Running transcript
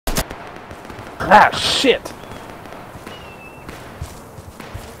Ah, shit!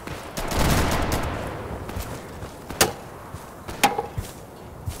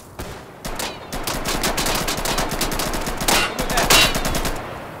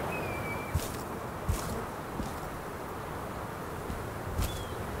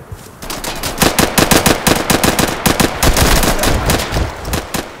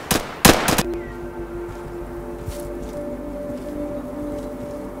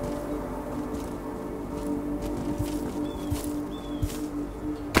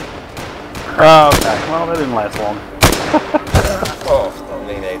 Oh, okay. Well, that didn't last long. Oh, not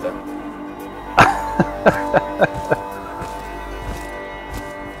me neither.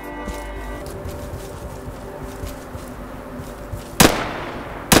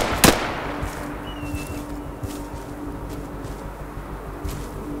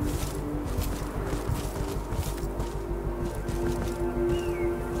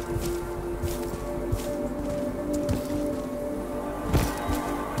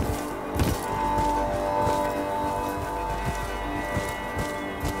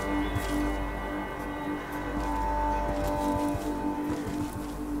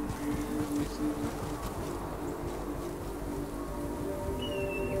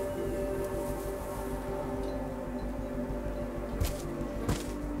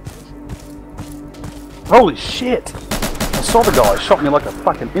 Holy shit! I saw the guy shot me like a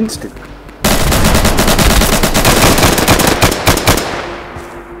fucking instant.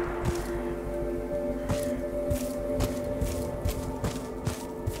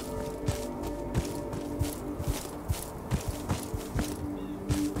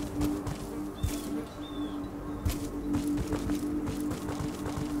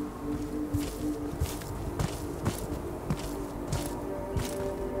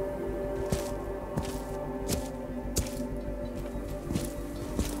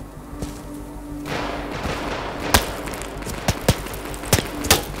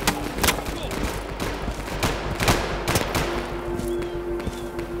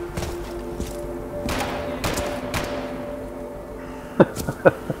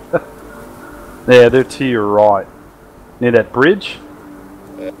 Yeah, they're to your right. Near that bridge?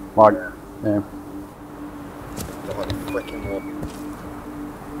 Yeah. Like, yeah. Behind the freaking wall.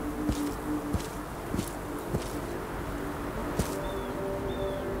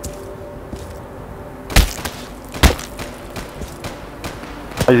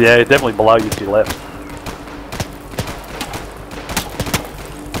 Oh, yeah, definitely below you to your left.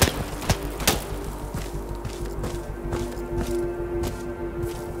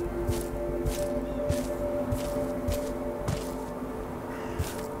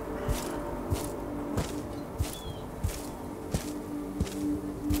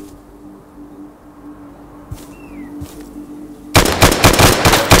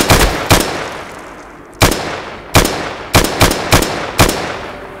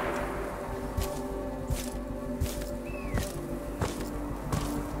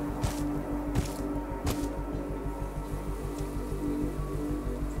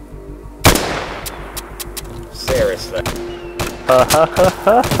 Seriously.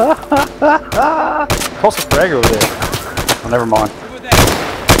 Toss a frag over there. Oh, never mind.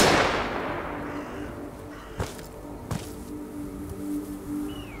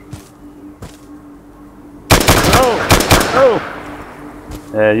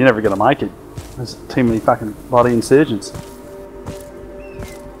 Oh! Yeah, you're never gonna make it. There's too many fucking bloody insurgents. I've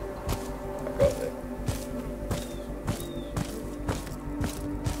got it.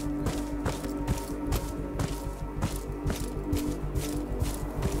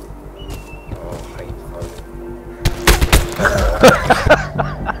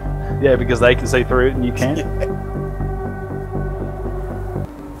 Yeah, because they can see through it and you can't.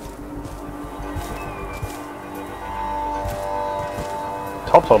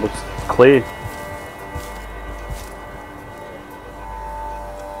 Top side looks clear.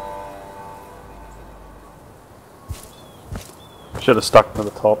 Should have stuck to the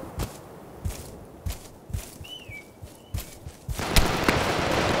top.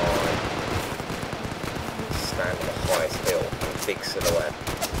 Stand on the highest hill, big silhouette.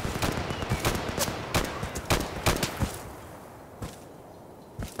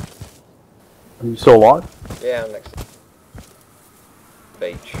 Are you still alive? Yeah, I'm next to the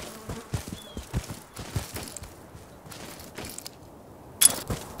beach.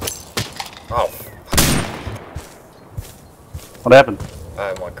 Oh, What happened?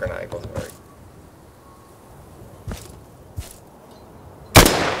 my grenade wasn't very.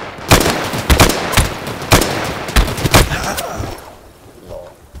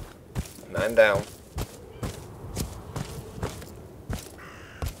 Lord. Man down.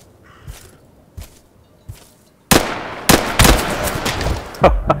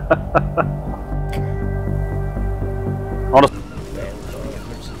 Honest.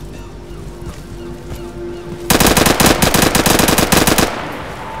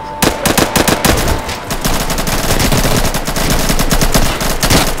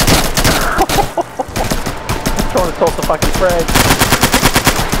 Trying to toss the fucking frag.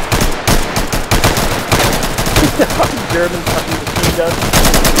 Fucking German fucking machine gun.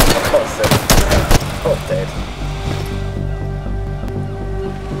 Oh, dead.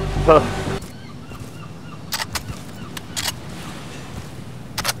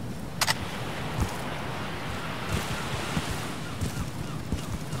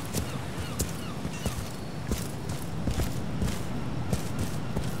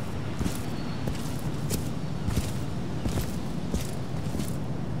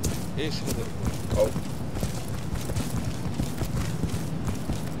 ايش هذا؟ Oh.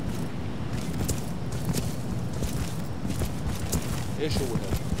 ايش هو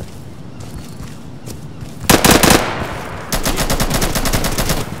هذا؟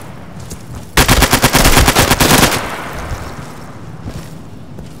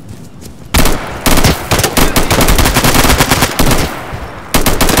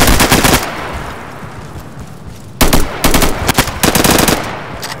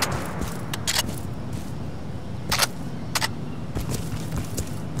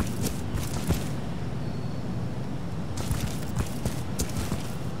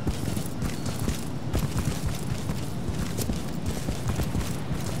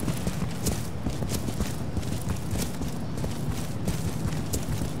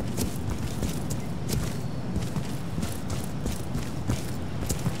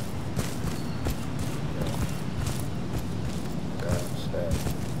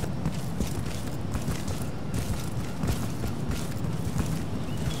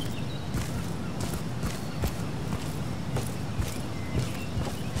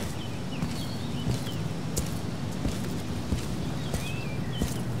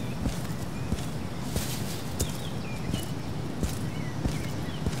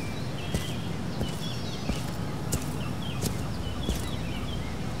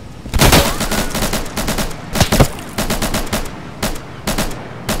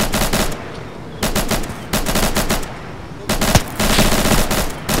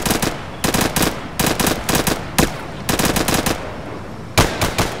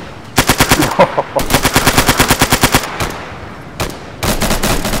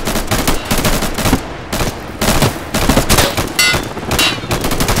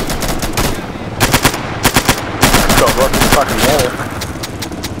 Got right to the fucking wall.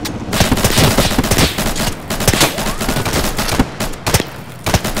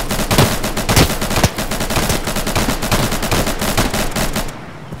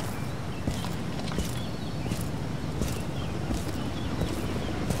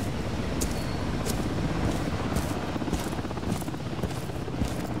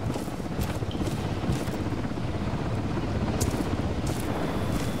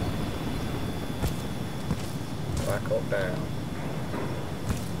 Back up down.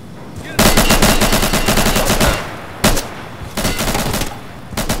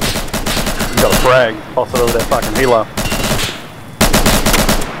 You got a frag. Toss it over that fucking helo.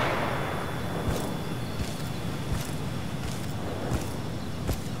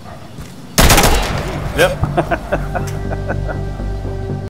 Yep.